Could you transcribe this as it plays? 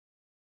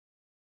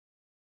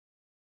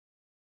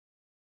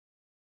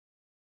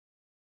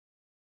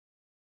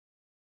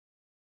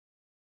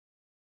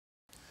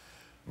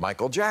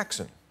Michael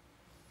Jackson.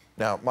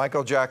 Now,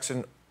 Michael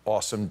Jackson,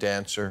 awesome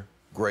dancer,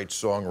 great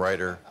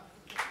songwriter,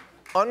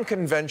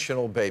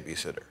 unconventional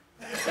babysitter.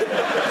 But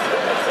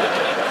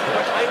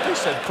I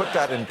just said, put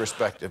that in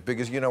perspective,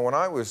 because, you know, when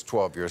I was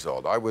 12 years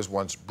old, I was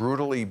once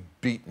brutally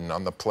beaten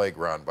on the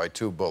playground by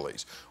two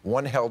bullies.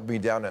 One held me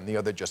down and the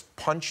other just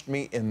punched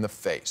me in the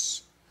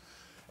face.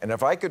 And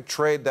if I could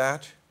trade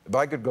that, if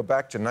I could go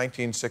back to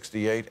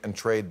 1968 and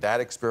trade that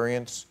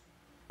experience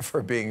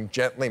for being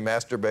gently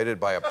masturbated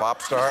by a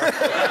pop star,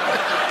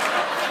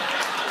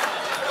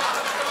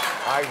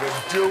 I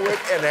would do it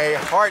in a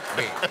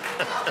heartbeat.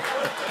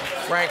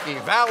 Frankie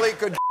Valli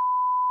could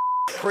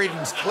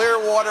Creedence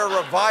Clearwater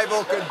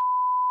Revival could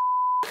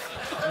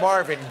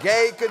Marvin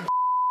Gaye could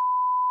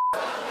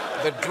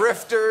the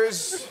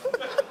Drifters,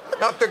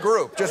 not the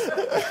group, just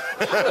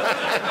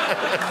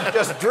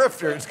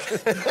Drifters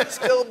could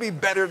still be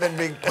better than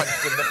being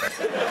punched in the face.